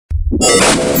Nerd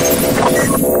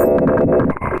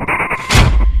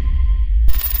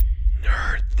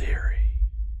Theory.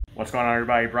 What's going on,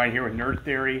 everybody? Brian here with Nerd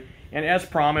Theory, and as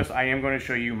promised, I am going to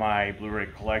show you my Blu-ray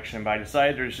collection, but I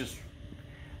decided there's just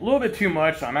a little bit too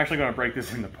much, so I'm actually going to break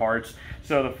this into parts.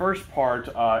 So the first part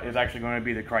is actually going to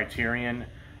be the Criterion,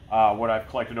 what I've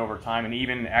collected over time, and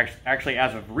even actually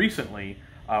as of recently,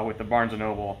 with the Barnes &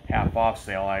 Noble half-off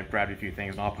sale, I grabbed a few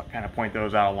things, and I'll kind of point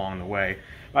those out along the way.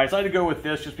 But I decided to go with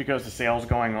this just because the sale's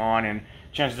going on, and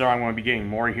chances are I'm going to be getting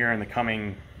more here in the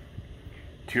coming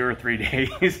 2 or 3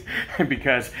 days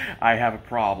because I have a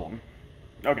problem.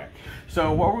 Okay,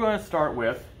 so what we're going to start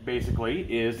with, basically,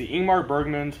 is the Ingmar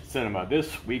Bergman's Cinema.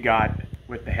 This we got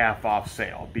with the half-off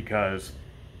sale because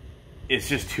it's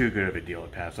just too good of a deal to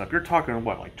pass up. You're talking,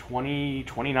 what, like 20,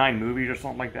 29 movies or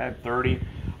something like that, 30,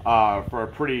 for a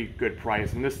pretty good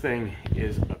price, and this thing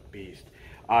is a beast.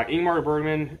 Ingmar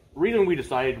Bergman, reason we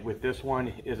decided with this one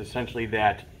is essentially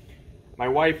that my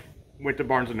wife went to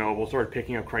Barnes & Noble, started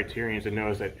picking up Criterions, and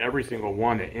noticed that every single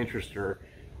one that interested her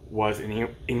was an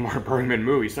Ingmar Bergman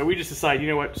movie. So we just decided, you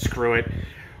know what, screw it.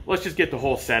 Let's just get the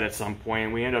whole set at some point,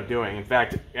 and we end up doing. In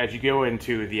fact, as you go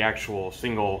into the actual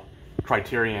single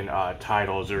Criterion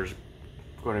titles, there's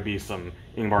going to be some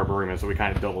Ingmar Bergman, so we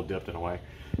kind of double dipped in a way.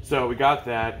 So we got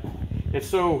that. It's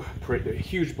so pretty, a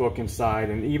huge book inside,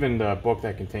 and even the book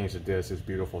that contains the disc is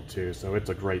beautiful too, so it's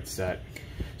a great set.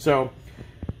 So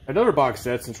another box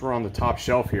set, since we're on the top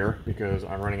shelf here, because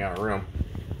I'm running out of room,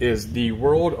 is The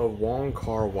World of Wong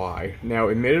Kar-wai. Now,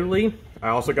 admittedly, I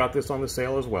also got this on the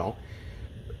sale as well,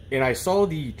 and I saw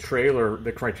the trailer,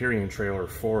 the Criterion trailer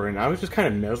for it, and I was just kind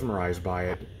of mesmerized by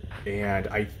it, and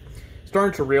I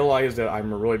started to realize that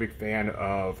I'm a really big fan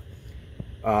of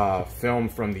film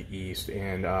from the East,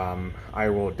 and I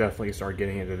will definitely start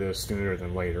getting into this sooner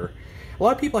than later. A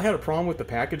lot of people had a problem with the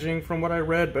packaging from what I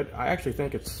read, but I actually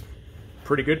think it's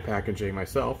pretty good packaging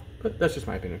myself, but that's just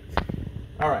my opinion.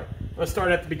 Alright, let's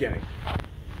start at the beginning.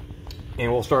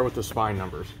 And we'll start with the spine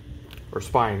numbers, or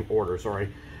spine order,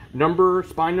 sorry.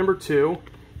 Spine number 2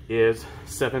 is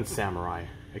Seventh Samurai,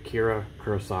 Akira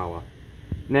Kurosawa.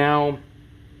 Now,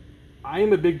 I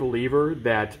am a big believer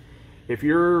that if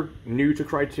you're new to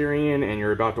Criterion and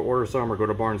you're about to order some or go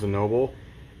to Barnes & Noble,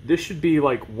 this should be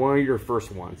like one of your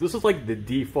first ones. This is like the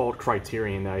default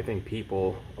Criterion that I think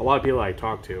a lot of people I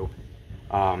talk to,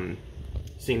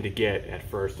 seem to get at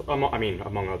first. I mean,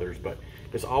 among others, but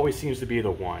this always seems to be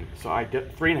the one. So I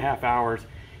did 3.5 hours.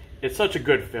 It's such a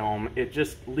good film. It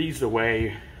just leads the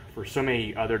way for so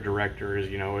many other directors.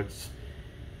 You know,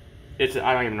 I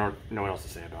don't even know what else to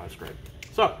say about it. It's great.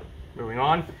 So, moving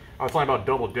on. I was talking about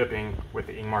double dipping with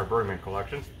the Ingmar Bergman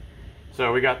collection.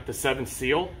 So we got The Seventh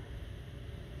Seal.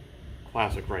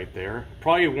 Classic right there.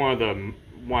 Probably one of the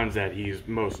ones that he's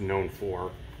most known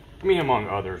for. I mean, among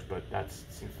others, but that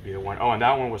seems to be the one. Oh, and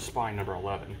that one was spine number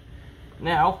 11.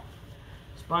 Now,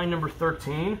 spine number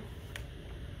 13.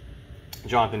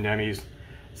 Jonathan Demme's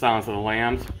Silence of the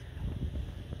Lambs.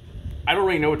 I don't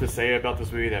really know what to say about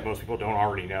this movie that most people don't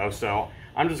already know, so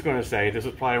I'm just going to say this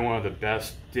is probably one of the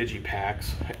best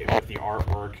digipacks with the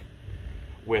artwork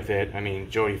with it. I mean,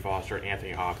 Jodie Foster,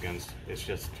 Anthony Hopkins.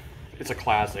 It's a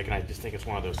classic, and I just think it's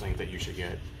one of those things that you should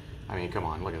get. I mean, come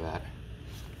on, look at that.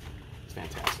 It's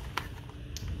fantastic.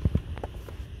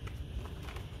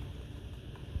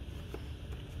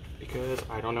 Because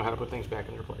I don't know how to put things back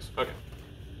in their place. Okay.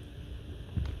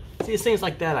 See, it's things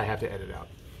like that I have to edit out.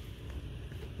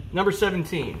 Number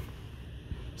 17,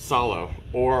 Salo,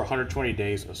 or 120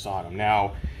 Days of Sodom.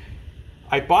 Now,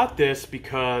 I bought this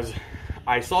because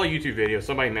I saw a YouTube video.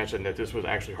 Somebody mentioned that this was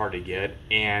actually hard to get,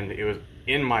 and it was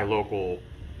in my local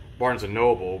Barnes &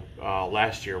 Noble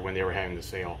last year when they were having the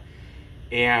sale.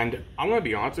 And I'm going to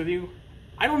be honest with you,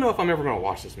 I don't know if I'm ever going to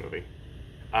watch this movie.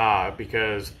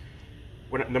 Because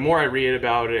the more I read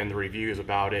about it and the reviews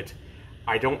about it,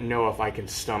 I don't know if I can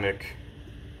stomach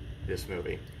this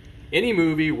movie. Any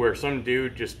movie where some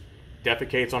dude just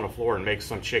defecates on the floor and makes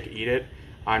some chick eat it,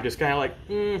 I'm just kind of like,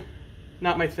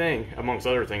 not my thing, amongst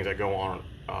other things that go on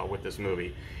with this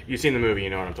movie. If you've seen the movie, you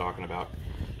know what I'm talking about.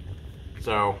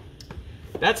 So,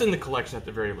 that's in the collection at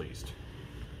the very least.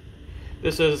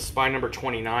 This is spine number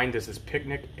 29. This is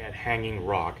Picnic at Hanging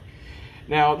Rock.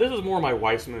 Now, this is more my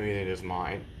wife's movie than it is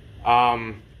mine.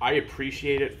 I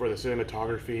appreciate it for the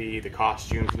cinematography, the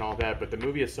costumes, and all that, but the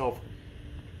movie itself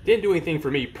didn't do anything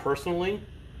for me personally,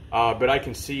 but I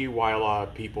can see why a lot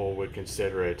of people would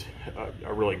consider it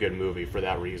a really good movie for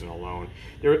that reason alone.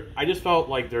 I just felt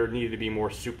like there needed to be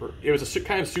more it was a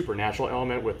kind of supernatural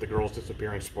element with the girls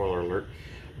disappearing, spoiler alert,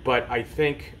 but I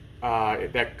think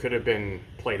that could have been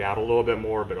played out a little bit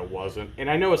more, but it wasn't. And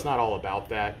I know it's not all about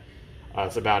that.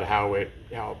 It's about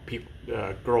how people,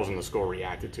 girls in the school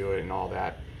reacted to it and all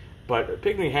that. But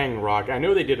Pygmy Hanging Rock, I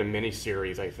know they did a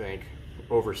mini-series, I think,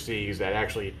 overseas that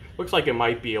actually looks like it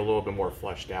might be a little bit more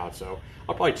fleshed out. So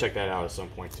I'll probably check that out at some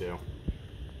point too.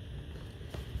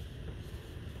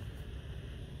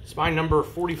 Spine number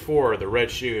 44, The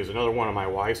Red Shoes, another one of my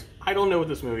wife's. I don't know what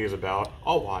this movie is about.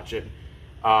 I'll watch it.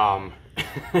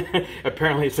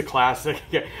 Apparently it's a classic.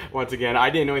 Once again, I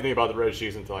didn't know anything about The Red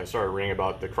Shoes until I started reading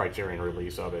about the Criterion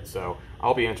release of it, so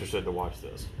I'll be interested to watch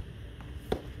this.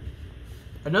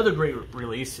 Another great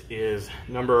release is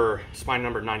Spine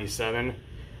number 97,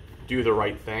 Do the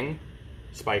Right Thing,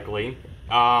 Spike Lee.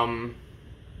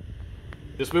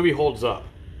 This movie holds up.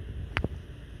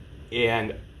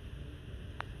 And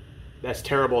that's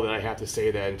terrible that I have to say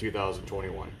that in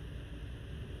 2021.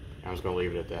 I'm just going to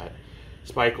leave it at that.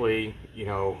 Spike Lee, you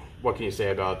know, what can you say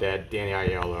about that? Danny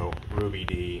Aiello, Ruby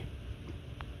Dee,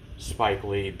 Spike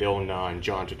Lee, Bill Nunn,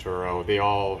 John Turturro, they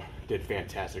all did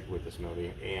fantastic with this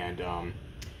movie. And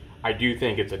I do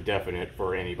think it's a definite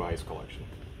for anybody's collection.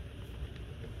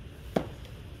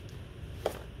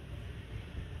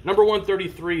 Number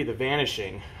 133, The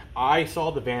Vanishing. I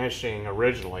saw The Vanishing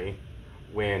originally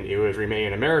when it was remade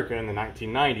in America in the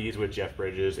 1990s with Jeff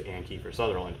Bridges and Kiefer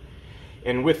Sutherland.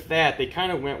 And with that, they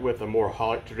kind of went with a more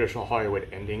traditional Hollywood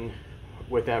ending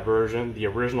with that version. The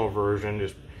original version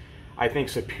is, I think,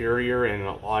 superior in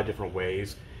a lot of different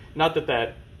ways. Not that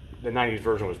the 90s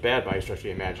version was bad by any stretch of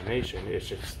the imagination. It's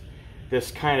just this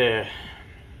it kind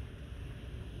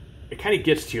of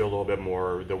gets to you a little bit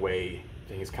more the way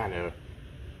things kind of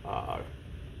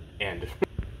end.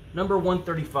 Number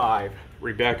 135,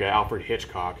 Rebecca, Alfred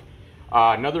Hitchcock.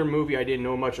 Another movie I didn't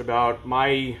know much about.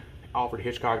 My Alfred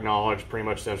Hitchcock knowledge pretty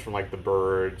much stems from like The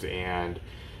Birds and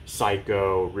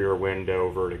Psycho, Rear Window,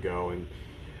 Vertigo,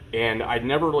 and I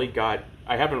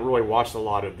haven't really watched a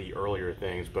lot of the earlier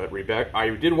things, but I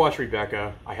did watch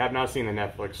Rebecca. I have not seen the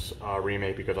Netflix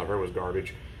remake because I heard it was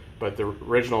garbage, but the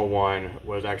original one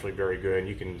was actually very good.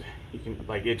 You can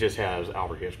like, it just has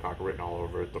Alfred Hitchcock written all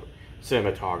over it. The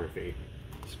cinematography,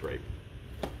 it's great.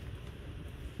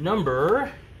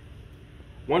 Number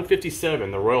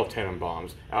 157, The Royal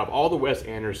Tenenbaums. Out of all the Wes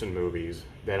Anderson movies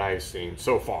that I've seen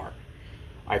so far,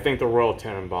 I think The Royal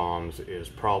Tenenbaums is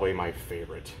probably my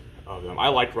favorite of them. I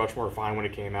liked Rushmore fine when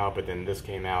it came out, but then this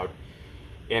came out,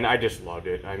 and I just loved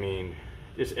it. I mean,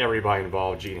 just everybody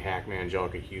involved, Gene Hackman,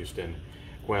 Angelica Houston,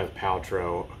 Gwyneth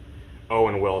Paltrow,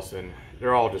 Owen Wilson,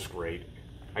 they're all just great.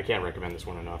 I can't recommend this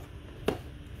one enough.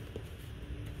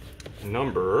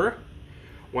 Number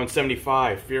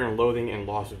 175, Fear and Loathing in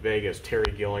Las Vegas,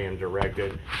 Terry Gilliam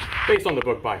directed, based on the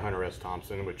book by Hunter S.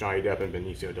 Thompson with Johnny Depp and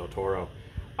Benicio del Toro.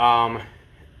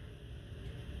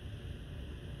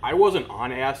 I wasn't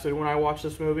on acid when I watched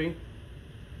this movie,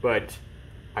 but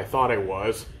I thought I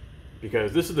was,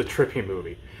 because this is a trippy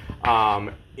movie.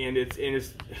 And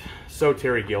it's so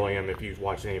Terry Gilliam, if you've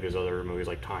watched any of his other movies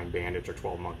like Time Bandits or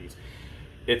 12 Monkeys.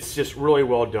 It's just really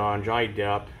well done. Johnny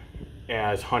Depp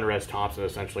as Hunter S. Thompson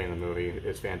essentially in the movie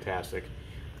is fantastic.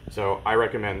 So I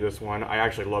recommend this one. I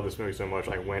actually love this movie so much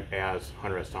I went as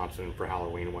Hunter S. Thompson for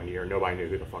Halloween one year. Nobody knew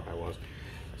who the fuck I was.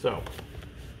 So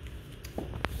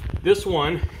this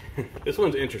one's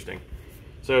interesting.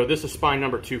 So this is Spine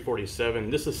number 247.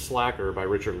 This is Slacker by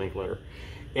Richard Linklater.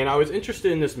 And I was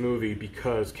interested in this movie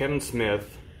because Kevin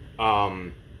Smith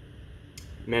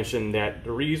mentioned that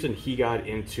the reason he got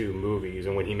into movies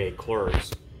and when he made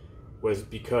Clerks was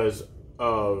because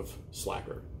of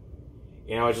Slacker.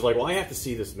 And I was just like, well, I have to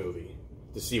see this movie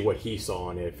to see what he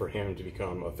saw in it for him to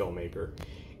become a filmmaker.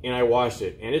 And I watched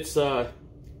it, and it's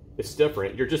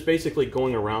different. You're just basically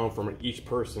going around from each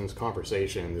person's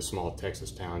conversation in this small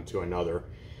Texas town to another.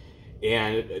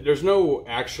 And there's no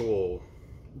actual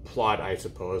plot, I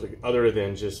suppose, other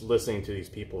than just listening to these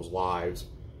people's lives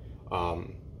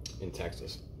in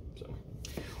Texas. So,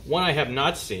 one I have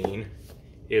not seen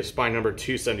is Spine number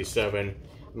 277,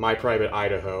 My Private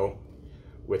Idaho,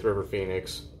 with River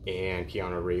Phoenix and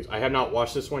Keanu Reeves. I have not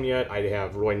watched this one yet. I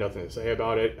have really nothing to say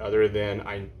about it, other than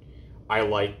I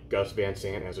like Gus Van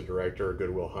Sant as a director, Good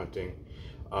Will Hunting.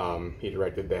 He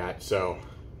directed that, so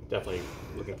definitely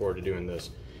looking forward to doing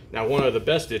this. Now, one of the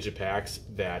best digipacks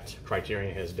that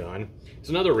Criterion has done is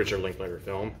another Richard Linklater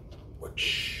film,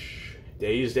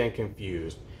 Dazed and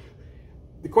Confused.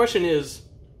 The question is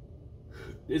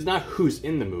not who's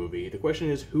in the movie. The question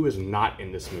is who is not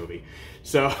in this movie.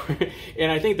 So,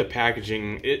 and I think the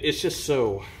packaging, it's just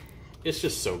so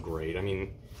great. I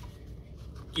mean,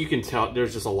 you can tell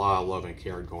there's just a lot of love and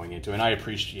care going into it, and I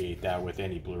appreciate that with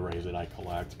any Blu-rays that I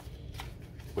collect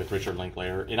with Richard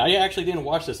Linklater. And I actually didn't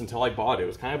watch this until I bought it. It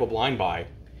was kind of a blind buy.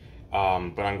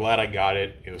 But I'm glad I got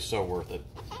it. It was so worth it.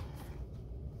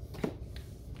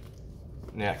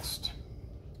 Next.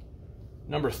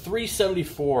 Number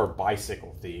 374,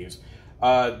 Bicycle Thieves.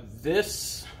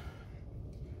 This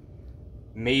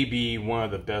may be one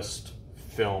of the best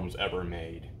films ever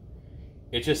made.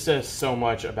 It just says so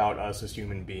much about us as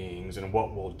human beings and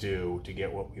what we'll do to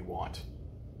get what we want.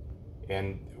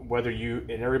 And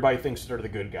everybody thinks they're the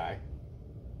good guy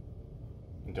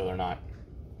until they're not.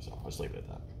 So let's leave it at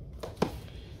that.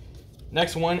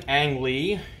 Next one, Ang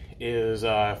Lee, is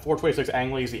 426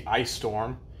 Ang Lee's The Ice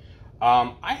Storm.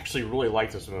 I actually really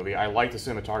like this movie. I like the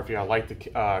cinematography. I like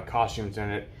the costumes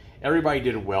in it. Everybody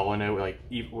did well in it. Like,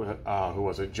 who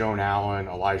was it? Joan Allen,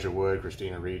 Elijah Wood,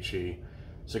 Christina Ricci,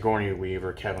 Sigourney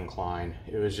Weaver, Kevin Kline.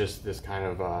 It was just this kind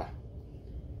of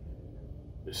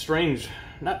strange,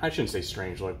 I shouldn't say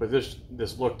strange look, but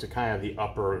this look to kind of the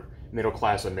upper middle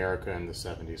class America in the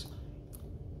 70s.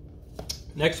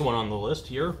 Next one on the list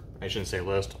here, I shouldn't say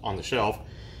list, on the shelf,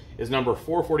 is number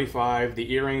 445,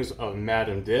 The Earrings of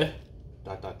Madame de...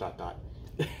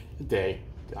 Day.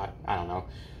 I don't know.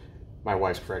 My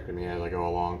wife's correcting me as I go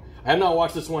along. I have not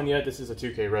watched this one yet. This is a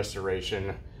 2K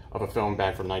restoration of a film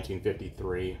back from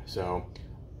 1953, so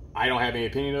I don't have any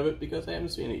opinion of it because I haven't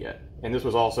seen it yet. And this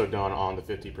was also done on the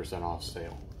 50% off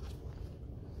sale.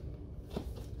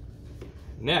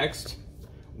 Next,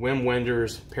 Wim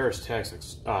Wenders' Paris,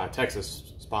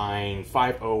 Texas Spine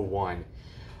 501.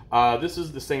 This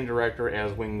is the same director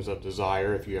as Wings of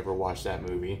Desire, if you ever watched that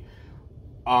movie.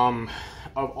 Of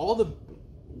all the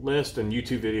list and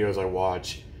YouTube videos I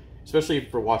watch, especially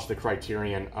for watch the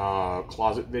Criterion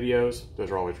closet videos,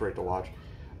 those are always great to watch.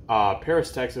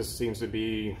 Paris, Texas seems to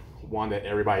be one that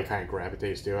everybody kind of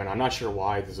gravitates to, and I'm not sure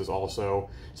why. This is also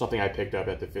something I picked up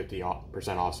at the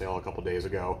 50% off sale a couple days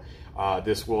ago.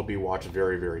 This will be watched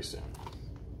very, very soon.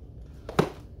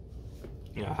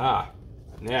 Aha.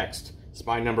 Next,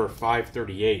 Spine number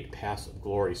 538, Paths of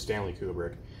Glory, Stanley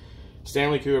Kubrick.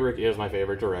 Stanley Kubrick is my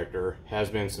favorite director,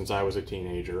 has been since I was a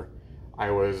teenager.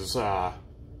 When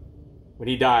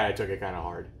he died, I took it kind of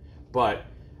hard. But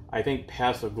I think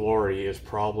Paths of Glory is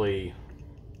probably,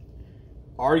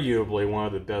 arguably, one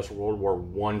of the best World War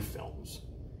I films.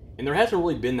 And there hasn't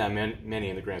really been that many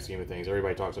in the grand scheme of things.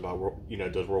 Everybody talks about,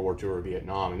 does World War II or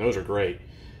Vietnam, and those are great.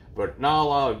 But not a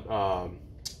lot of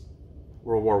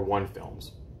World War I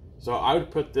films. So I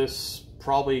would put this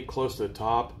probably close to the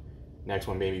top. Next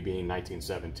one maybe being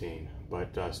 1917.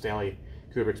 But Stanley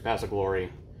Kubrick's Paths of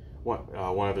Glory,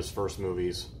 one of his first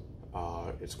movies.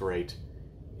 It's great.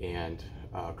 And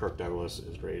Kirk Douglas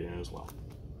is great in it as well.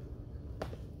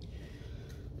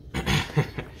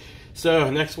 So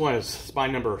next one is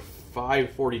Spine number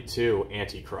 542,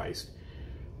 Antichrist.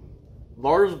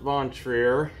 Lars von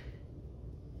Trier.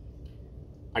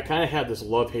 I kind of had this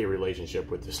love-hate relationship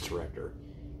with this director.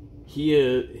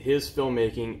 His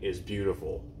filmmaking is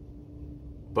beautiful,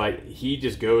 but he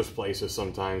just goes places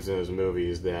sometimes in his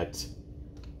movies that,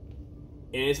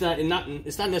 and it's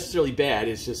not necessarily bad.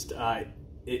 It's just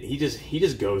he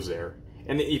just goes there.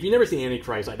 And if you've never seen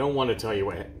Antichrist, I don't want to tell you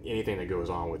anything that goes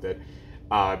on with it,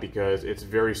 because it's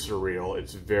very surreal.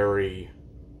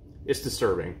 It's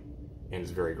disturbing, and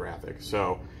it's very graphic.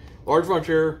 So, Lars von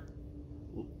Trier,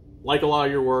 like a lot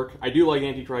of your work. I do like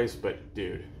Antichrist, but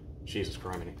dude, Jesus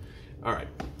criminy. All right,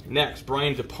 next,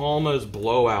 Brian De Palma's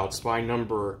Blowout, Spine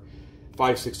number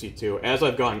 562. As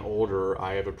I've gotten older,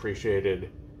 I have appreciated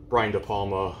Brian De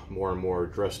Palma more and more.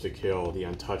 Dressed to Kill, The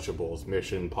Untouchables,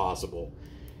 Mission Impossible.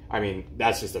 I mean,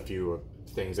 that's just a few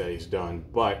things that he's done.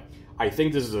 But I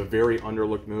think this is a very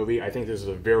underlooked movie. I think this is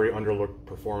a very underlooked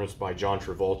performance by John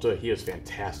Travolta. He is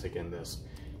fantastic in this.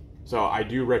 So I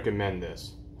do recommend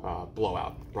this.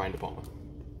 Blowout, Brian De Palma.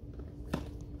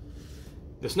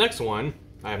 This next one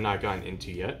I have not gotten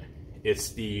into yet. It's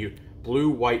the Blue,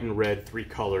 White, and Red 3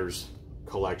 Colors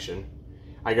collection.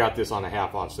 I got this on a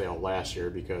half-off sale last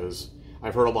year because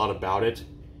I've heard a lot about it,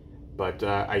 but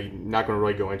I'm not going to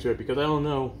really go into it because I don't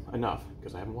know enough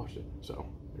because I haven't watched it. So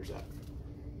there's that.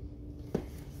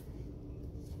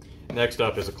 Next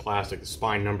up is a classic,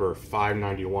 Spine number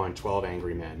 591, 12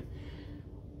 Angry Men.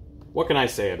 What can I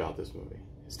say about this movie?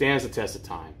 It stands the test of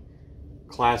time.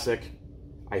 Classic.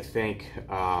 I think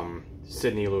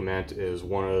Sidney Lumet is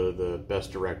one of the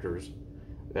best directors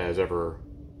that has ever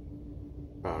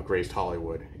graced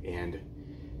Hollywood, and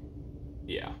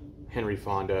yeah, Henry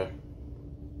Fonda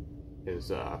is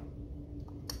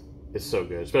so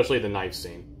good, especially the knife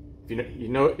scene. If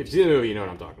you see the movie, you know what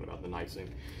I'm talking about. The knife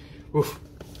scene. Oof.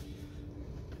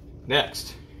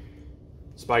 Next,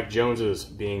 Spike Jonze's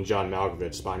Being John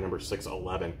Malkovich, Spine number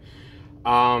 611.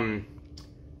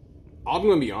 I'm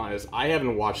going to be honest, I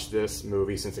haven't watched this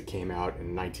movie since it came out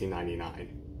in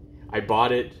 1999. I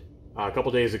bought it a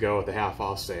couple days ago at the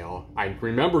half-off sale. I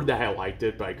remembered that I liked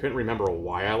it, but I couldn't remember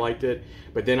why I liked it.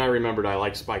 But then I remembered I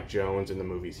like Spike Jonze and the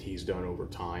movies he's done over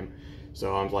time.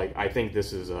 So I'm like, I think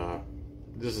this is a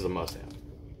must-have.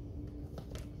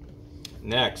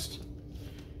 Next,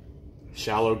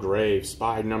 Shallow Grave,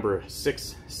 Spy number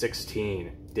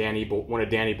 616. One of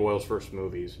Danny Boyle's first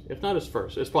movies, if not his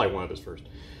first. It's probably one of his first.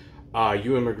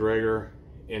 Ewan McGregor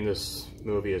in this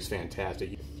movie is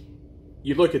fantastic.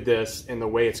 You look at this and the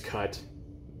way it's cut,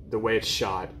 the way it's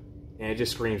shot, and it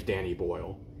just screams Danny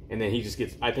Boyle. And then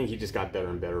I think he just got better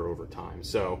and better over time.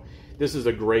 So this is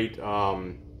a great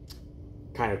kind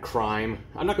of crime.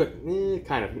 I'm not going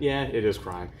to, yeah, it is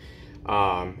crime.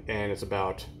 And it's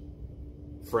about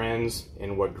friends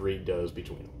and what greed does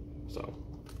between them. So,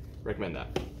 recommend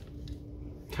that.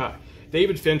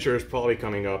 David Fincher is probably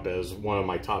coming up as one of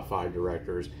my top 5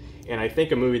 directors. And I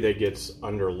think a movie that gets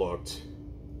underlooked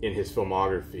in his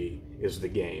filmography is The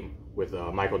Game with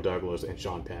Michael Douglas and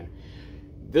Sean Penn.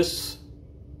 This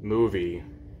movie,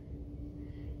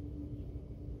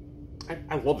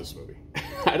 I love this movie.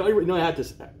 I don't even know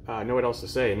know what else to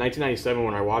say. In 1997,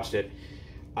 when I watched it,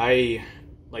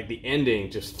 like the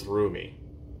ending just threw me.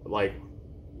 Like,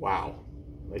 wow.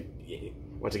 Like,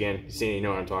 once again, you know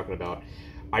what I'm talking about.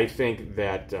 I think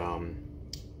that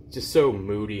just so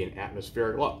moody and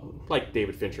atmospheric, well, like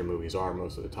David Fincher movies are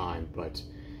most of the time, but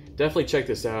definitely check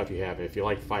this out if you haven't. If you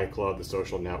like Fight Club, The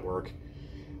Social Network,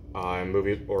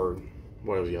 movies, or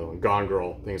what was the other one? Gone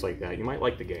Girl, things like that, you might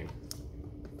like The Game.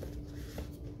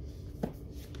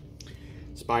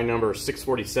 Spy number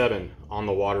 647, On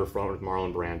the Waterfront with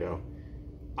Marlon Brando.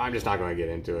 I'm just not going to get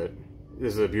into it.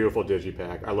 This is a beautiful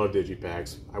digipack. I love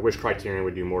digipacks. I wish Criterion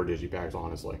would do more digipacks,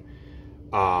 honestly.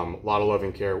 A lot of love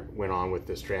and care went on with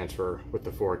this transfer with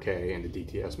the 4K and the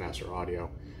DTS Master Audio.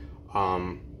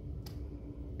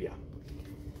 Yeah.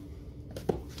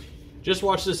 Just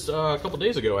watched this a couple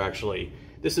days ago, actually.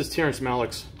 This is Terrence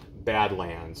Malick's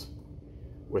Badlands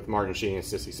with Martin Sheen and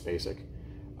Sissy Spacek.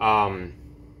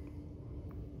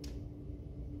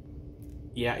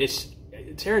 Yeah, it's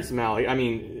Terrence Malick. I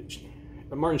mean,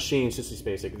 Martin Sheen and Sissy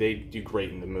Spacek, they do great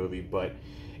in the movie, but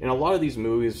in a lot of these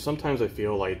movies, sometimes I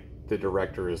feel like the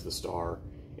director is the star,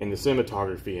 and the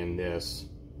cinematography in this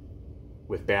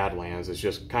with Badlands is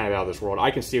just kind of out of this world.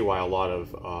 I can see why a lot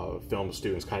of film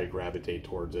students kind of gravitate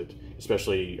towards it,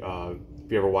 especially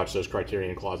if you ever watch those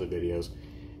Criterion Closet videos.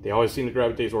 They always seem to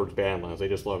gravitate towards Badlands. They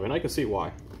just love it, and I can see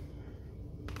why.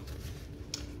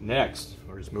 Next,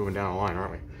 we're just moving down the line,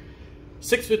 aren't we?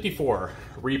 654,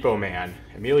 Repo Man,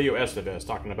 Emilio Estevez,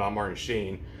 talking about Martin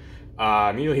Sheen.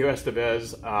 Emilio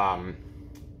Estevez,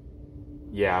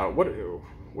 yeah,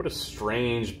 what a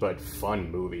strange but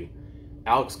fun movie.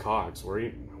 Alex Cox,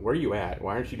 where are you at?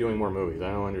 Why aren't you doing more movies?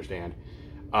 I don't understand.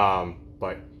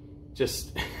 But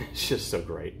just it's just so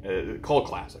great. Cult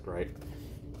classic, right?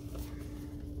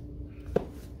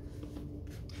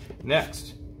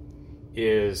 Next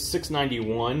is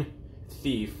 691,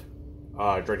 Thief,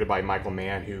 directed by Michael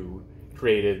Mann, who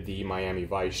created the Miami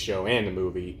Vice show and the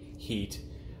movie Heat,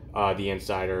 The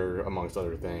Insider, amongst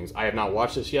other things. I have not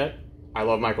watched this yet. I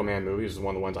love Michael Mann movies. This is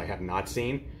one of the ones I have not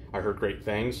seen. I heard great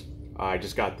things. I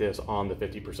just got this on the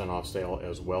 50% off sale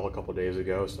as well a couple days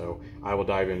ago, so I will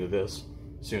dive into this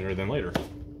sooner than later.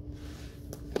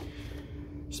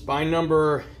 Spy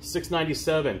number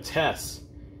 697, Tess.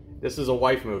 This is a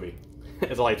wife movie,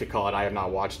 as I like to call it. I have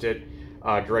not watched it.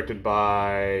 Directed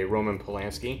by Roman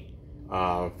Polanski,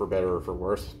 for better or for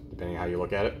worse, depending how you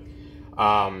look at it.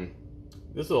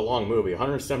 This is a long movie,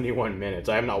 171 minutes.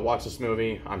 I have not watched this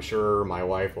movie. I'm sure my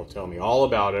wife will tell me all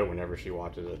about it whenever she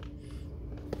watches it.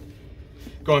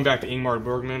 Going back to Ingmar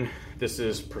Bergman, this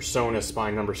is Persona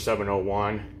Spy number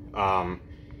 701.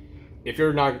 If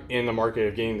you're not in the market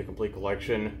of getting the complete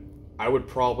collection, I would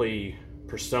probably...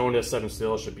 Persona, Seven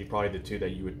Seals should be probably the two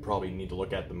that you would probably need to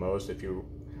look at the most if you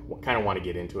kind of want to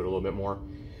get into it a little bit more.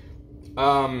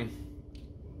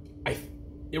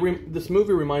 This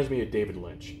movie reminds me of David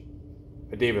Lynch.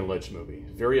 A David Lynch movie.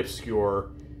 Very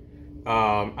obscure.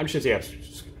 I shouldn't say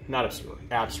not obscure.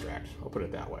 Abstract. I'll put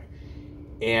it that way.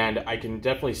 And I can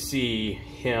definitely see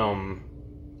him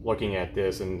looking at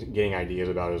this and getting ideas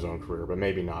about his own career, but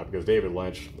maybe not, because David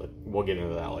Lynch, we'll get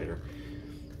into that later.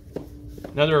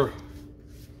 Another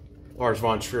Lars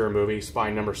von Trier movie, Spy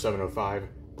number 705,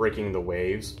 Breaking the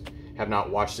Waves. Have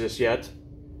not watched this yet,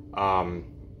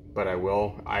 but I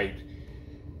will. I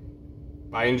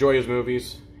enjoy his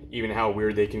movies, even how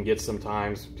weird they can get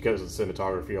sometimes because of the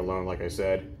cinematography alone, like I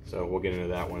said. So we'll get into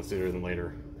that one sooner than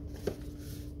later.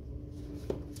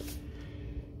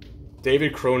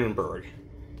 David Cronenberg,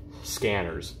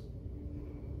 Scanners.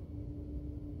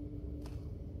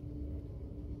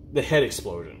 The head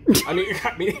explosion. I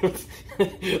mean,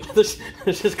 let's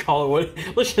just call it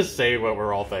what. Let's just say what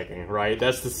we're all thinking, right?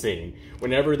 That's the scene.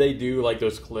 Whenever they do like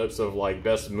those clips of like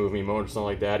best movie moments or something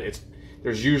like that,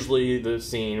 there's usually the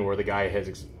scene where the guy heads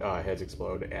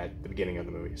explode at the beginning of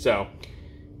the movie. So,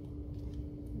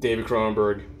 David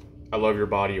Cronenberg, I love your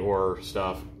body horror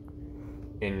stuff,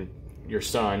 and your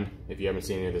son, if you haven't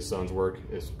seen any of his son's work,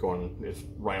 is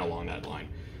right along that line.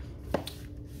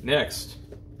 Next.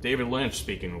 David Lynch,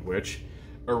 speaking of which,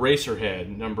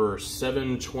 Eraserhead, number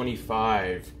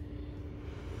 725.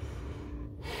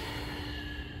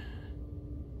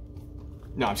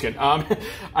 No, I'm just kidding.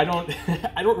 I don't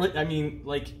really, I mean,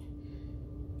 like,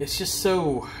 it's just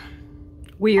so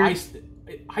weird,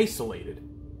 isolated,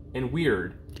 and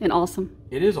weird, and awesome.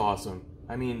 It is awesome.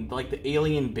 I mean, like the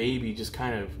alien baby just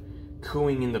kind of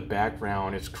cooing in the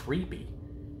background. It's creepy,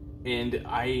 and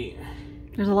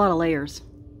there's a lot of layers.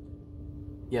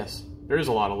 Yes, there is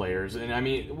a lot of layers, and I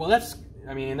mean, well, that's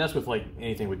with like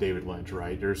anything with David Lynch,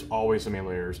 right? There's always so many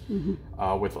layers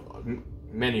with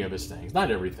many of his things.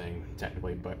 Not everything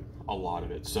technically, but a lot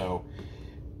of it. So,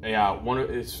 yeah,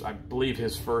 I believe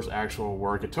his first actual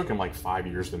work. It took him like 5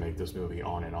 years to make this movie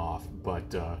on and off,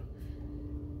 but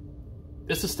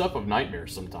it's the stuff of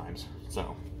nightmares sometimes.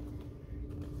 So,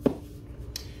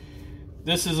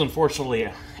 this is unfortunately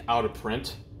out of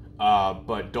print.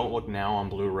 But Don't Look Now on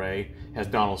Blu-ray has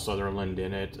Donald Sutherland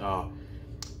in it.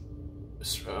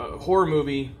 Horror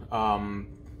movie,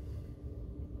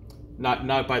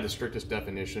 not by the strictest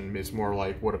definition. It's more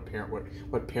like what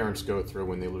parents go through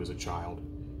when they lose a child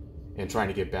and trying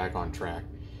to get back on track.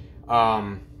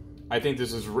 I think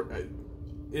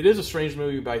it is a strange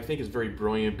movie, but I think it's very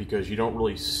brilliant because you don't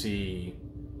really see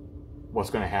what's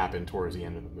going to happen towards the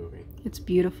end of the movie. It's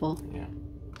beautiful. Yeah.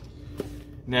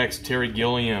 Next, Terry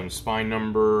Gilliam, Spine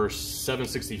number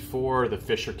 764, The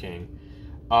Fisher King.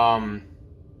 I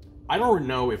don't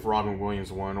know if Robin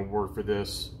Williams won an award for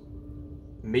this.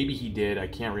 Maybe he did. I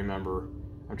can't remember.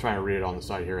 I'm trying to read it on the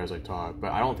side here as I talk,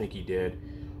 but I don't think he did.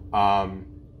 What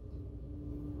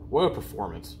a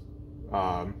performance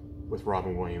with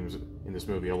Robin Williams in this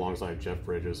movie alongside Jeff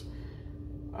Bridges.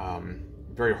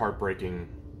 Very heartbreaking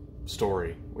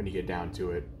story when you get down to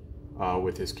it.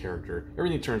 With his character,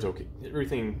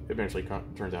 everything eventually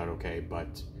turns out okay,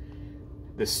 but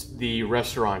the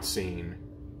restaurant scene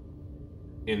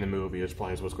in the movie is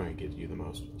probably what's going to get you the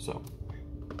most. So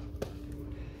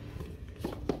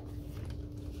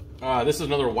this is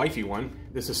another wifey one.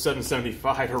 This is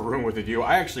 775, A Room with a View.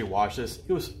 I actually watched this.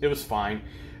 It was fine.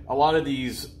 A lot of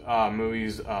these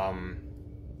movies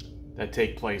that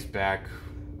take place back,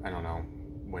 I don't know,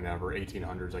 whenever,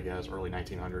 1800s, I guess, early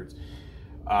 1900s.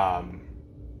 I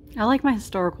like my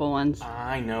historical ones.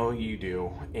 I know you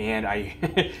do, and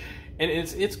and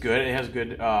it's good. It has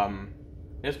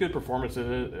good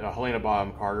performances. Helena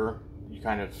Bonham Carter.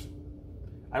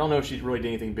 I don't know if she's really did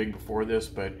anything big before this,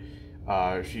 but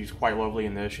she's quite lovely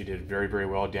in this. She did very, very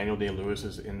well. Daniel Day-Lewis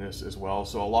is in this as well.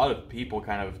 So a lot of people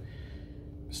kind of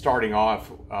starting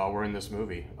off were in this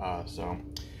movie. So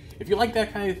if you like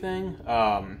that kind of thing,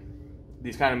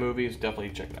 these kind of movies,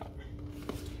 definitely check it out.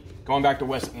 Going back to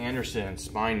Wes Anderson,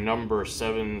 Spine number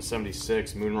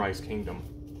 776, Moonrise Kingdom.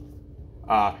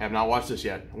 Have not watched this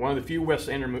yet. One of the few Wes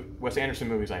Anderson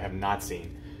movies I have not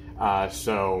seen.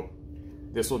 So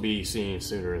this will be seen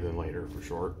sooner than later for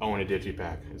sure. Oh, and a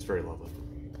digipack. It's very lovely.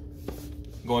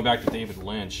 Going back to David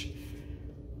Lynch,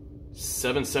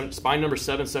 Spine number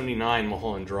 779,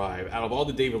 Mulholland Drive. Out of all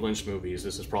the David Lynch movies,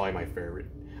 this is probably my favorite.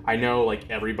 I know,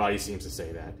 like, everybody seems to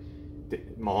say that.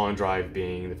 Mulholland Drive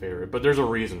being the favorite, but there's a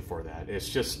reason for that.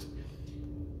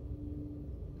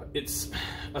 It's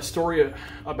a story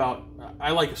about,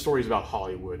 I like stories about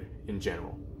Hollywood in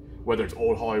general, whether it's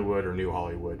old Hollywood or new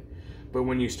Hollywood. But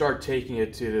when you start taking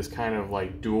it to this kind of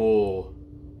like dual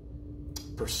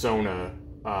persona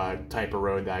type of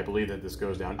road that I believe that this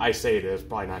goes down, I say this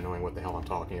probably not knowing what the hell I'm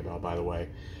talking about, by the way,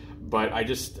 but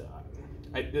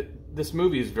this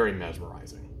movie is very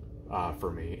mesmerizing for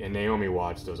me, and Naomi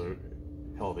Watts does a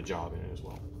hell of a job in it as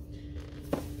well.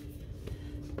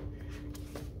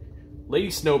 Lady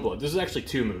Snowblood. This is actually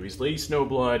two movies, Lady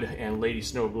Snowblood and Lady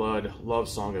Snowblood Love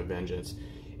Song of Vengeance.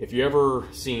 If you ever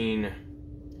seen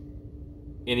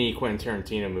any Quentin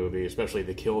Tarantino movie, especially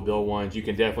the Kill Bill ones, you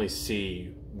can definitely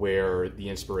see where the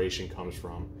inspiration comes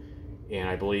from. And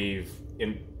I believe,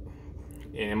 and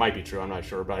it might be true, I'm not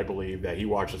sure, but I believe that he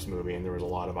watched this movie and there was a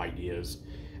lot of ideas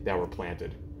that were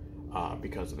planted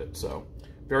because of it. So,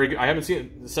 very good. I haven't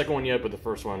seen the second one yet, but the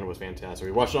first one was fantastic.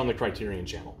 We watched it on the Criterion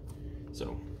channel.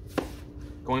 So,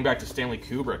 Going back to Stanley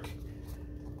Kubrick.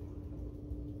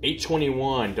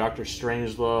 821, Dr.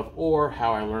 Strangelove, or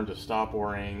How I Learned to Stop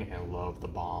Worrying and Love the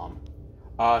Bomb.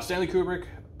 Stanley Kubrick,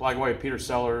 black and white, Peter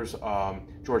Sellers,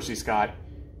 George C. Scott.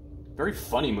 Very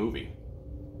funny movie.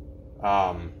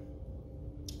 I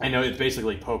know it's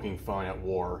basically poking fun at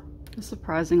war. It's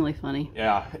surprisingly funny.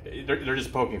 Yeah, they're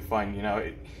just poking fun, you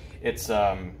know. It's,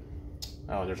 oh,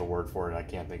 there's a word for it I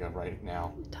can't think of right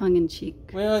now.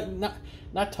 Tongue-in-cheek. Well,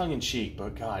 not tongue-in-cheek,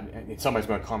 but God, somebody's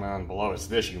going to comment on below, it's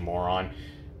this, you moron.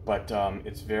 But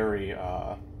it's very,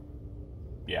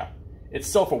 yeah, it's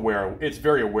self-aware. It's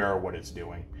very aware of what it's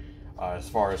doing as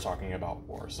far as talking about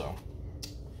war. So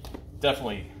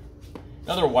definitely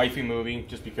another wifey movie,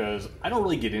 just because I don't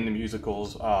really get into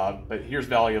musicals. But here's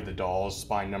Valley of the Dolls,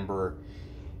 spine number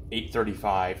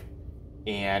 835,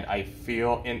 and I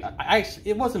feel, and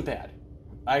it wasn't bad.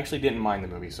 I actually didn't mind the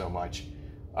movie so much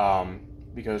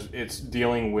because it's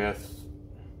dealing with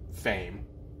fame,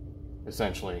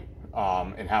 essentially.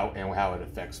 And how it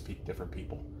affects different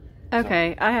people.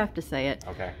 Okay, so, I have to say it.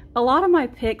 Okay. A lot of my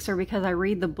picks are because I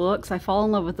read the books, I fall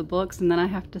in love with the books, and then I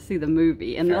have to see the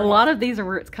movie. And a lot of these are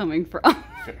where it's coming from.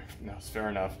 No, it's fair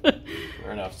enough.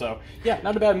 Fair enough. So, yeah,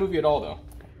 not a bad movie at all, though.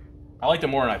 I liked it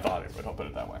more than I thought it would, I'll put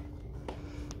it that way.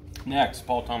 Next,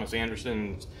 Paul Thomas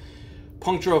Anderson's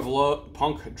Punk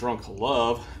Drunk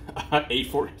Love,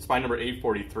 spine number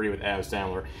 843 with Adam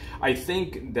Sandler. I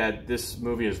think that this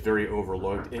movie is very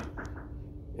overlooked,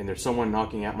 and there's someone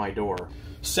knocking at my door.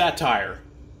 Satire.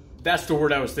 That's the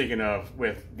word I was thinking of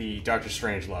with the Doctor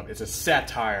Strangelove. It's a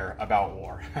satire about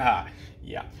war.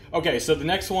 Yeah. Okay, so the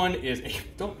next one is,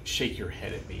 don't shake your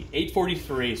head at me,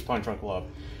 843 is Punk Drunk Love.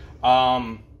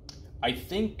 I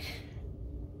think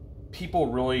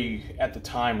people really, at the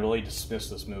time, really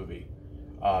dismissed this movie.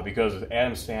 Because of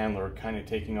Adam Sandler kind of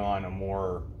taking on a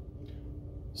more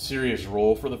serious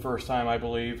role for the first time, I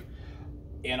believe.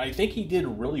 And I think he did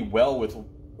really well with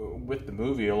the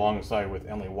movie, alongside with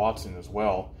Emily Watson as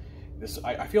well.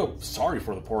 I feel sorry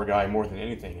for the poor guy more than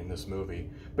anything in this movie.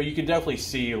 But you can definitely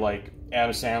see, like,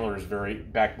 Adam Sandler is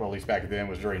at least back then,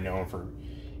 was very known for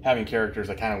having characters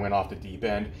that kind of went off the deep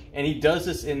end. And he does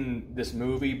this in this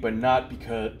movie, but not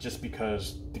just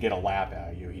because to get a laugh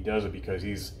out of you. He does it because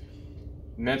he's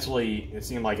mentally, it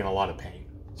seemed like, in a lot of pain.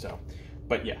 So,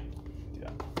 but yeah.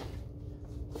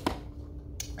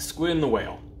 Squid and the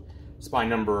Whale, spine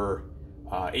number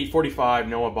 845.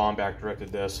 Noah Baumbach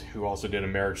directed this, who also did A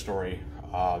Marriage Story.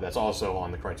 That's also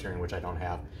on the Criterion, which I don't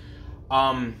have.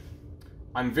 I'm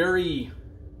very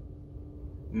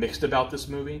mixed about this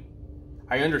movie.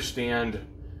 I understand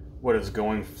what it was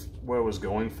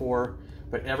going for,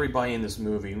 but everybody in this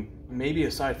movie, maybe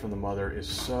aside from the mother, is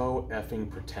so effing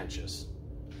pretentious.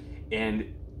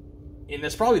 And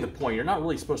that's probably the point. You're not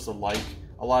really supposed to like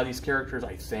a lot of these characters,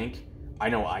 I think. I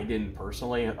know I didn't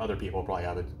personally. Other people probably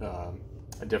have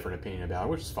a different opinion about it,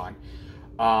 which is fine.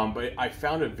 But I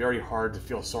found it very hard to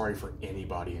feel sorry for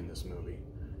anybody in this movie.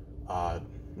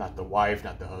 Not the wife,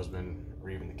 not the husband, or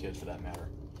even the kids for that matter.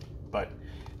 But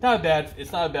it's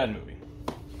not a bad movie.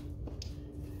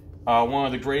 One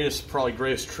of the probably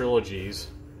greatest trilogies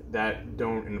that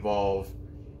don't involve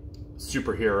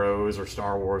superheroes or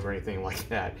Star Wars or anything like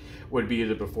that would be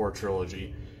the Before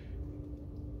trilogy.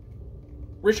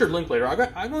 Richard Linklater,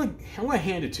 I'm gonna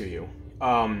hand it to you.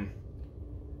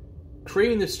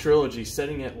 Creating this trilogy,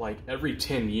 setting it like every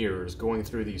 10 years, going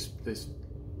through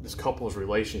this couple's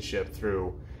relationship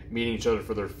through meeting each other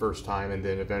for their first time and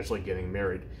then eventually getting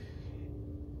married,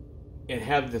 and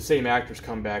have the same actors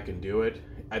come back and do it.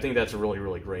 I think that's really,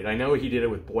 really great. I know he did it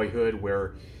with Boyhood,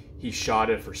 where he shot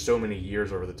it for so many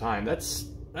years over the time. That's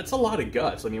a lot of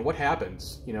guts. I mean, what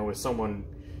happens, if someone,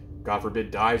 God forbid,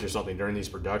 dies or something during these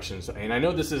productions? And I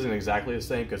know this isn't exactly the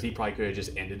same, because he probably could have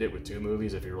just ended it with 2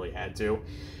 movies if he really had to.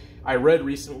 I read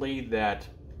recently that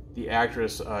the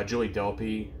actress Julie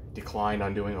Delpy declined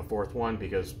on doing a 4th one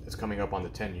because it's coming up on the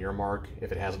 10-year mark,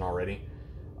 if it hasn't already,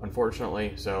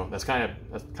 unfortunately. So that's kind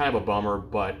of a bummer,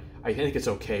 but I think it's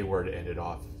okay where it ended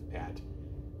off at.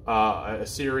 A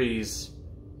series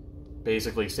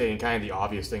basically saying kind of the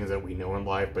obvious things that we know in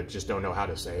life, but just don't know how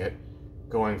to say it.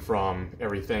 Going from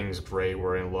everything's great,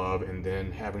 we're in love, and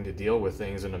then having to deal with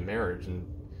things in a marriage,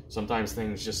 and sometimes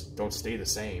things just don't stay the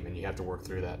same, and you have to work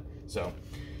through that. So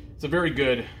it's a very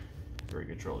good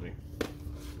trilogy.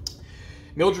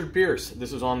 Mildred Pierce,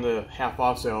 this was on the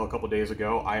half-off sale a couple days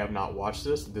ago. I have not watched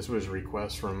this. This was a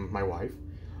request from my wife,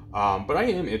 but I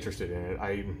am interested in it.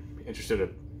 I'm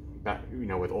interested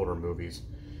with older movies.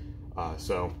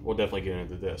 So we'll definitely get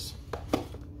into this.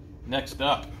 Next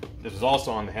up, this is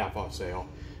also on the half-off sale.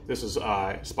 This is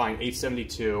spine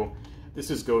 872.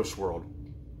 This is Ghost World.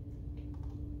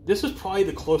 This is probably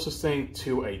the closest thing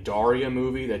to a Daria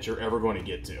movie that you're ever going to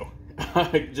get to.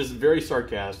 Just very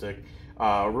sarcastic,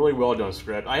 really well done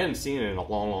script. I hadn't seen it in a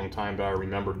long time, but I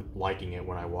remembered liking it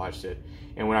when I watched it.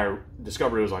 And when I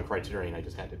discovered it was on Criterion, I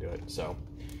just had to do it. So,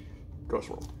 Ghost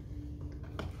World.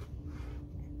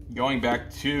 Going back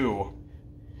to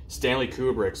Stanley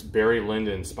Kubrick's Barry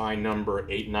Lyndon, Spy Number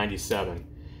 897.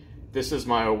 This is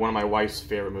one of my wife's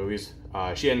favorite movies.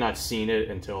 She had not seen it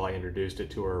until I introduced it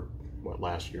to her,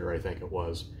 last year I think it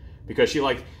was. Because she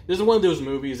this is one of those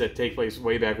movies that take place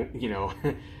way back,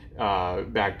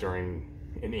 back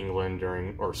in England,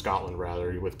 or Scotland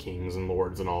rather, with kings and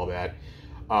lords and all that.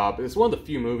 But it's one of the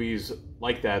few movies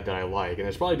like that I like, and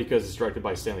it's probably because it's directed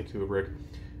by Stanley Kubrick.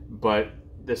 But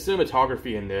the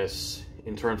cinematography in this,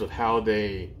 in terms of how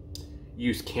they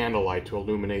use candlelight to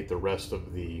illuminate the rest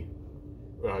of the,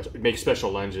 make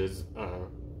special lenses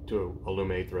to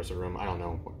illuminate the rest of the room. I don't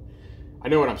know. I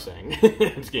know what I'm saying.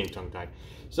 I'm just getting tongue-tied.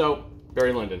 So,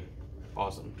 Barry Lyndon.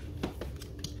 Awesome.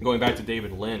 Going back to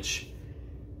David Lynch.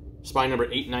 Spy Number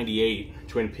 898,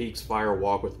 Twin Peaks Fire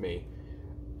Walk With Me.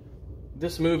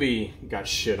 This movie got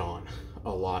shit on a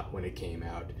lot when it came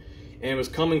out. And it was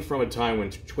coming from a time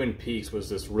when Twin Peaks was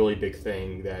this really big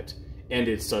thing that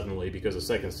ended suddenly because the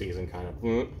second season kind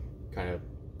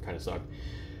of sucked.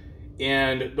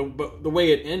 And the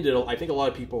way it ended, I think a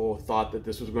lot of people thought that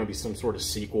this was going to be some sort of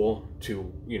sequel to,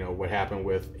 what happened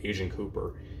with Agent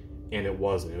Cooper. And it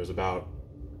wasn't. It was about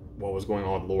what was going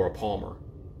on with Laura Palmer.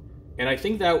 And I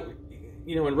think that,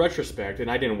 in retrospect,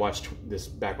 and I didn't watch this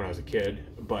back when I was a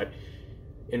kid, but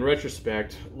in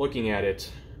retrospect, looking at it,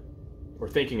 or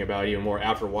thinking about it even more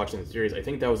after watching the series, I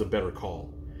think that was a better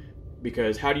call.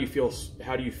 Because how do you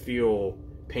feel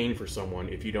pain for someone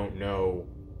if you don't know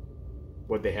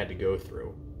what they had to go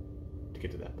through to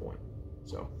get to that point?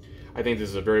 So, I think this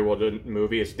is a very well done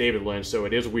movie. It's David Lynch, so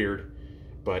it is weird,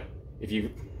 but if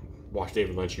you watch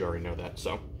David Lynch, you already know that,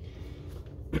 so.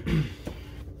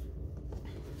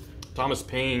 Thomas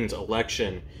Paine's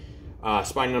Election.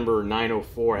 Spy Number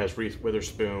 904 has Reese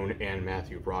Witherspoon and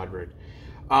Matthew Broderick.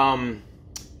 I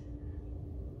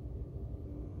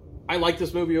like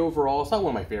this movie overall. It's not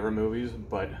one of my favorite movies,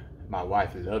 but my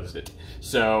wife loves it.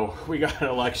 So we got an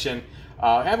Election.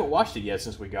 I haven't watched it yet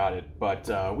since we got it,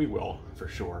 but we will for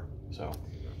sure. So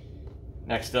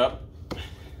next up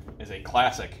is a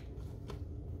classic,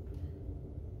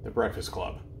 The Breakfast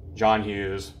Club. John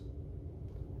Hughes.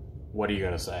 What are you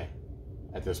going to say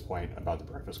at this point about The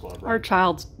Breakfast Club? Right? Our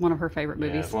child's one of her favorite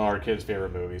movies. Yeah, it's one of our kids'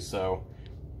 favorite movies, so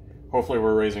hopefully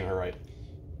we're raising her right.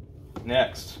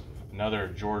 Next, another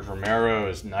George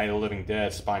Romero's Night of the Living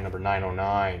Dead, Spy Number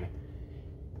 909.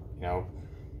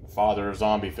 Father of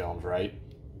zombie films, right?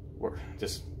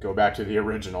 Just go back to the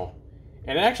original.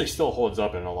 And it actually still holds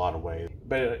up in a lot of ways.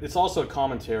 But it's also a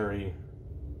commentary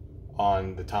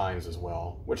on the times as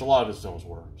well, which a lot of his films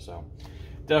were. So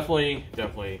definitely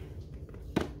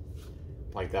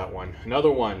like that one. Another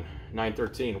one,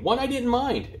 913. One I didn't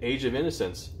mind, Age of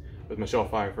Innocence, with Michelle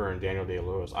Pfeiffer and Daniel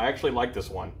Day-Lewis. I actually like this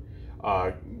one,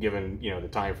 given the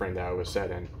time frame that it was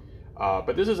set in.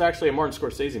 But this is actually a Martin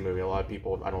Scorsese movie. A lot of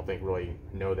people, I don't think, really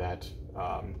know that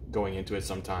going into it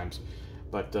sometimes.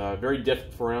 But very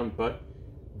different for him, but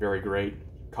very great.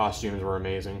 Costumes were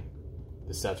amazing.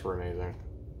 The sets were amazing.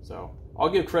 So I'll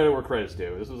give credit where credit's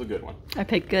due. This was a good one. I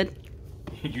picked good.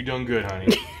 You done good,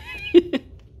 honey.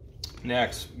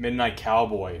 Next, Midnight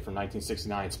Cowboy from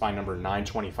 1969, Spy Number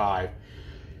 925.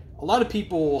 A lot of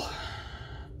people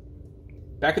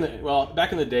back in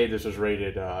the day, this was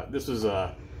rated. This was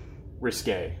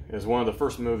risque. It was one of the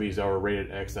first movies that were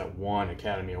rated X that won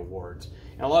Academy Awards.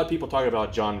 And a lot of people talk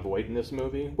about Jon Voight in this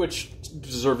movie, which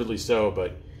deservedly so.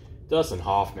 But Dustin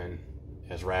Hoffman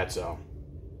as Ratso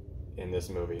in this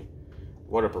movie,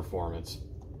 what a performance!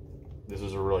 This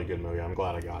is a really good movie. I'm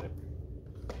glad I got it.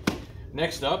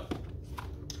 Next up,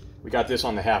 we got this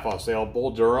on the half-off sale.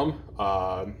 Bull Durham,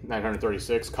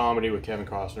 936, comedy with Kevin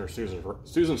Costner,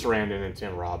 Susan Sarandon, and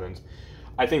Tim Robbins.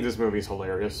 I think this movie is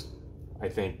hilarious. I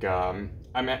think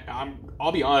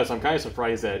I'll be honest. I'm kind of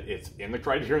surprised that it's in the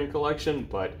Criterion Collection,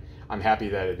 but I'm happy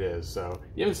that it is. So,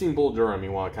 if you haven't seen Bull Durham,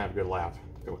 you want a kind of good laugh,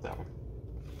 go with that one.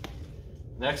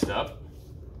 Next up,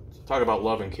 let's talk about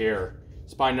Love and Care.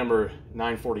 Spy Number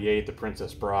 948, The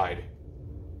Princess Bride.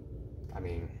 I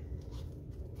mean,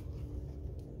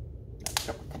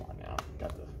 come on now.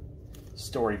 Got the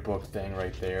storybook thing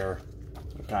right there.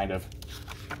 Kind of.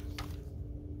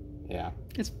 Yeah.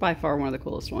 It's by far one of the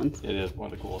coolest ones. It is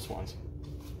one of the coolest ones.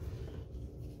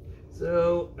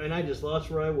 So, and I just lost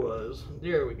where I was.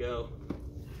 There we go.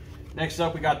 Next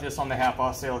up, we got this on the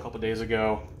half-off sale a couple days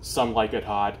ago. Some Like It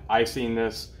Hot. I've seen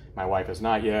this. My wife has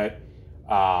not yet.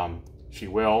 She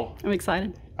will. I'm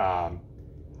excited.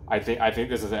 I think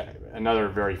this is another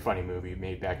very funny movie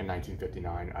made back in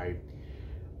 1959.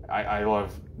 I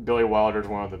love Billy Wilder's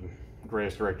one of the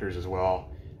greatest directors as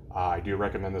well. I do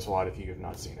recommend this a lot if you have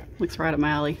not seen it. Looks right up my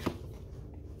alley.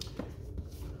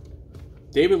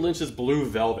 David Lynch's Blue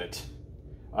Velvet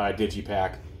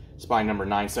Digipack, spine number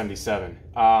 977.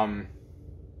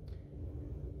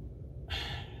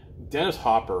 Dennis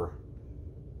Hopper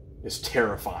is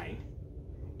terrifying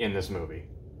in this movie.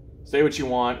 Say what you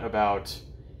want about,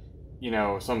 you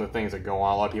know, some of the things that go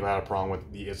on. A lot of people had a problem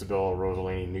with the Isabella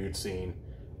Rossellini nude scene.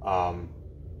 And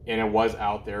it was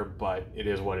out there, but it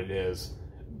is what it is.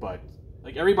 But,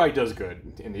 like, everybody does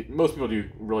good. And most people do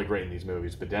really great in these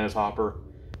movies. But Dennis Hopper,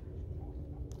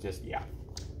 just, yeah.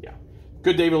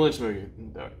 Good David Lynch movie,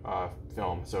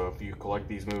 film. So if you collect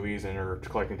these movies and are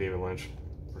collecting David Lynch,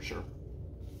 for sure.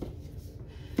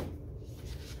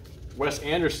 Wes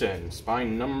Anderson,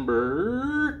 spine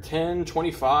number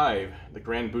 1025, The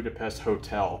Grand Budapest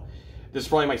Hotel. This is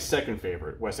probably my second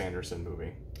favorite Wes Anderson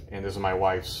movie. And this is my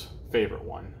wife's favorite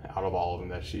one out of all of them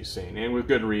that she's seen. And with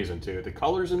good reason, too. The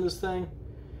colors in this thing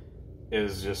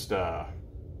is just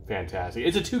fantastic.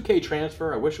 It's a 2K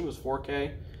transfer. I wish it was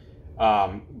 4K.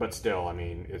 But still, I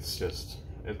mean, it's just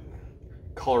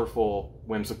colorful,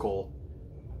 whimsical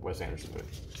Wes Anderson movie.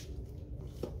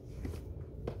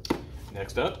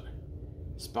 Next up,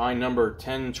 spine number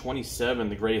 1027,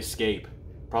 The Great Escape.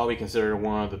 Probably considered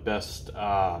one of the best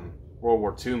World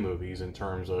War II movies in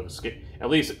terms of escape, at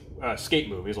least escape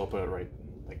movies. I'll put it right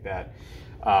like that.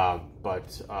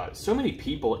 But so many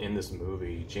people in this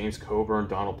movie: James Coburn,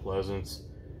 Donald Pleasance,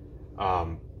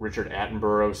 Richard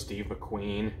Attenborough, Steve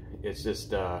McQueen. It's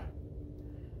just,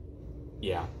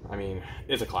 yeah, I mean,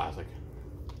 it's a classic.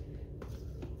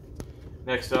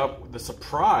 Next up, the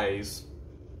surprise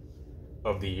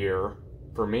of the year,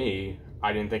 for me,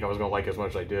 I didn't think I was going to like as much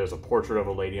as I did, is A Portrait of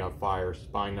a Lady on Fire,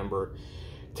 spine number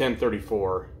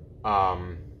 1034.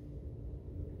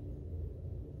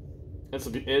 It's a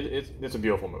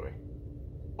beautiful movie,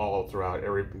 all throughout.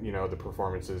 The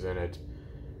performances in it,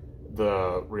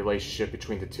 the relationship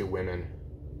between the two women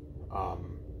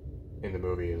in the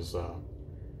movie is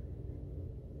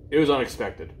it was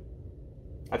unexpected.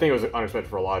 I think it was unexpected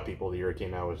for a lot of people. The year it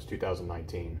came out was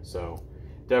 2019, so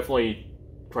definitely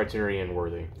Criterion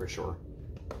worthy for sure.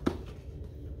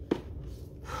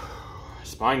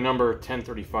 Spine number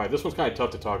 1035. This one's kind of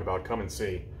tough to talk about. Come and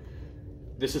see.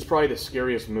 This is probably the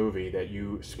scariest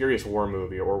war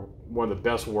movie, or one of the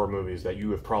best war movies that you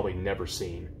have probably never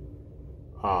seen.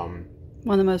 One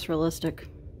of the most realistic.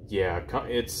 Yeah,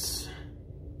 it's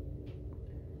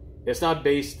not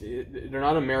based. They're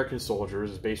not American soldiers.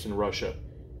 It's based in Russia,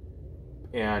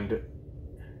 and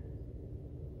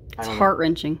it's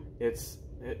heart-wrenching. It's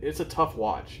a tough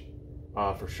watch,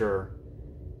 for sure.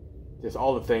 Just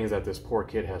all the things that this poor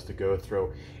kid has to go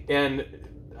through, and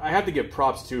I have to give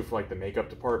props too for like the makeup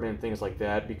department and things like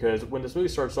that, because when this movie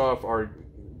starts off,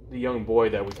 the young boy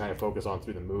that we kind of focus on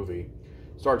through the movie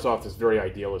starts off this very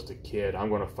idealistic kid. I'm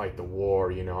going to fight the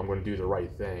war, I'm going to do the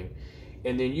right thing.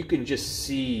 And then you can just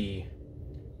see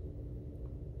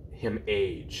him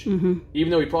age. Mm-hmm. Even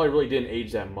though he probably really didn't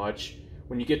age that much.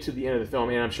 When you get to the end of the film,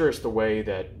 and I'm sure it's the way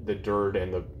that the dirt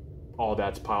and all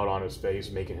that's piled on his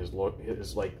face, making his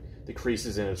the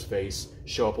creases in his face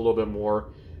show up a little bit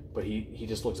more. But he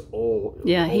just looks old.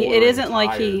 Yeah, it isn't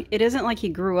like he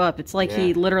grew up. It's like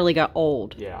he literally got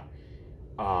old. Yeah.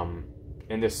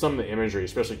 And there's some of the imagery,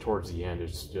 especially towards the end,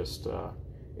 it's just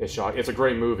it's shocking. It's a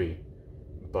great movie,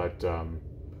 but and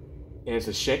it's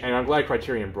a shame. And I'm glad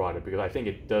Criterion brought it, because I think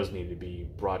it does need to be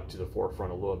brought to the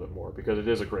forefront a little bit more, because it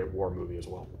is a great war movie as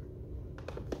well.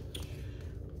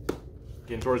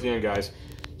 Getting towards the end, guys.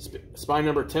 Spine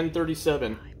number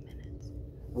 1037.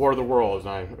 War of the Worlds.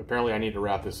 Apparently I need to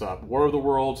wrap this up. War of the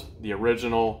Worlds, the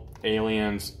original,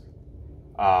 Aliens,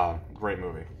 great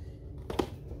movie.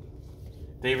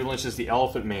 David Lynch's The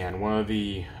Elephant Man, one of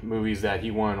the movies that he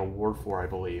won an award for, I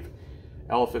believe.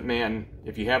 Elephant Man,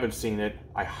 if you haven't seen it,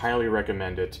 I highly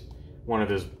recommend it. One of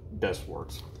his best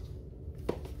works.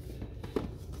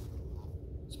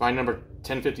 Spine number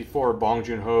 1054, Bong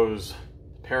Joon-ho's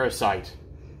Parasite.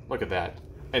 Look at that.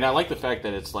 And I like the fact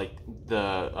that it's like the...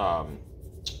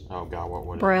 oh God, what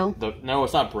was it? Braille? No,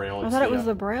 it's not Braille. I thought it was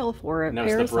the Braille for it. No,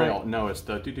 Parasite. it's the Braille. No, it's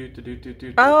the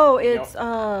do-do-do-do-do-do. Oh, it's,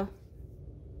 oh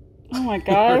my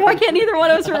God. Why can't neither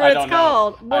one of us remember what it's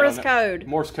called? Morse code.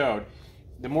 Morse code.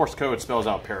 The Morse code spells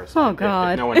out Parasite. Oh,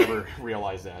 God. If no one ever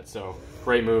realized that. So,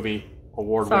 great movie.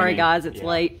 Award-winning. Sorry, guys. It's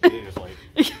late. It is late.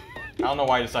 I don't know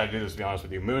why I decided to do this, to be honest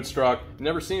with you. Moonstruck.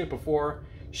 Never seen it before.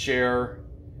 Cher's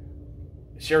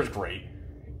great.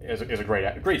 is a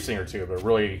great singer too, but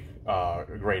really a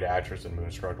great actress in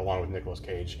Moonstruck, along with Nicolas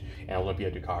Cage and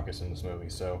Olympia Dukakis in this movie.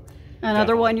 So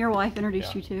another one your wife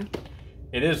introduced you to.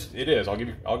 It is. I'll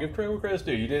give credit where credit's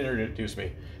due. You did introduce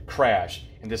me. Crash,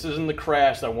 and this isn't the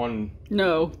Crash that won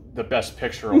the Best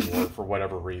Picture award for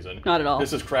whatever reason. Not at all.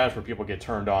 This is Crash where people get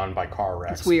turned on by car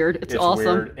wrecks. It's weird. It's awesome.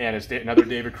 Weird, and it's another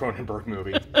David Cronenberg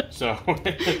movie. So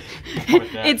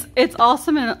it's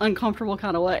awesome in an uncomfortable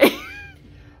kind of way.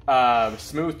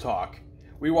 Smooth Talk.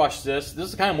 We watched this. This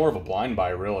is kind of more of a blind buy,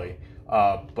 really.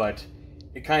 But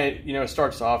it kind of, it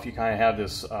starts off, you kind of have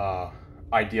this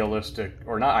idealistic,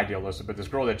 or not idealistic, but this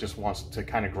girl that just wants to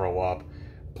kind of grow up,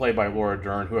 played by Laura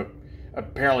Dern, who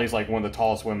apparently is like one of the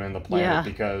tallest women on the planet,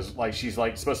 because like she's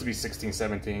like supposed to be 16,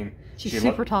 17. She's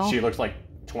super tall. She looks like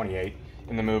 28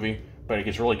 in the movie, but it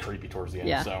gets really creepy towards the end.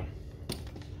 Yeah. So,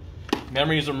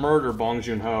 Memories of Murder, Bong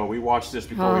Joon-ho. We watched this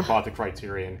before we bought the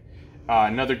Criterion.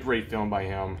 Another great film by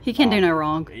him. He can do no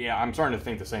wrong. Yeah, I'm starting to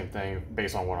think the same thing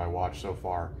based on what I watched so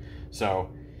far. So,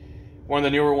 one of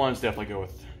the newer ones, definitely go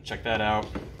with. Check that out.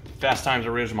 Fast Times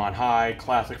at Ridgemont High,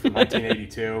 classic from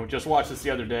 1982. Just watched this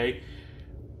the other day.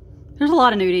 There's a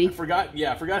lot of nudity. I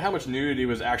forgot how much nudity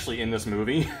was actually in this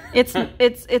movie. It's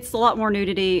a lot more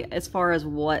nudity as far as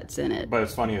what's in it. But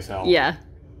it's funny as hell. Yeah.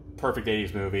 Perfect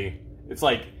 80s movie. It's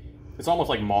almost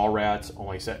like Mallrats,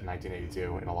 only set in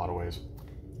 1982 in a lot of ways.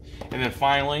 And then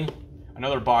finally,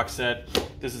 another box set.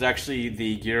 This is actually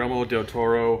the Guillermo del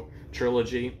Toro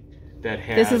trilogy that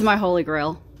has... This is my holy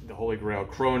grail. The Holy Grail,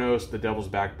 Kronos, The Devil's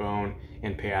Backbone,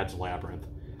 and Pan's Labyrinth.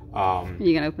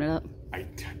 You gonna open it up?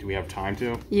 Do we have time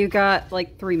to? You got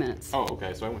like 3 minutes. Oh,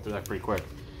 okay, so I went through that pretty quick.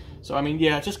 So, I mean,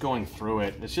 yeah, just going through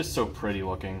it, it's just so pretty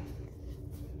looking.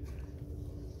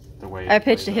 The way I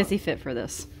pitched a hissy fit for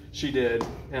this. She did,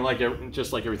 and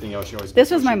just like everything else, she always...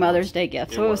 This was my Mother's Day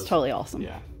gift, so it was totally awesome.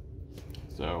 Yeah.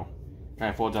 So, kind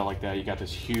of folds out like that. You got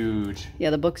this huge... Yeah,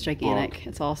 the book's gigantic.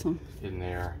 It's awesome. In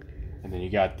there. And then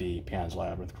you got the Pan's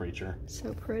Labyrinth creature.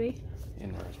 So pretty.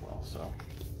 In there as well, so.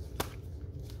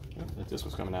 That this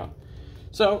was coming out.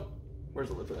 So, where's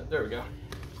the lid for that? There we go.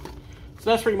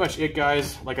 So that's pretty much it,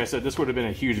 guys. Like I said, this would have been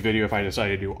a huge video if I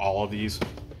decided to do all of these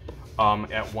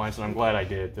at once, and I'm glad I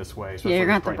did it this way. Yeah, you're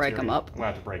going to have to break them up. I'm going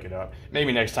to have to break it up.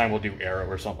 Maybe next time we'll do Arrow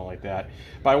or something like that.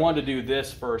 But I wanted to do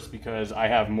this first because I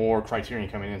have more Criterion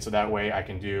coming in, so that way I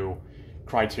can do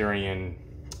Criterion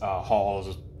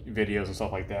hauls, videos and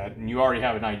stuff like that, and you already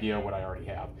have an idea of what I already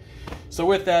have. So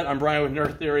with that, I'm Brian with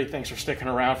Nerd Theory. Thanks for sticking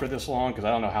around for this long, because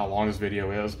I don't know how long this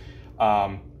video is.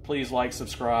 Please like,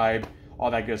 subscribe,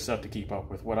 all that good stuff to keep up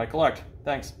with what I collect.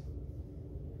 Thanks.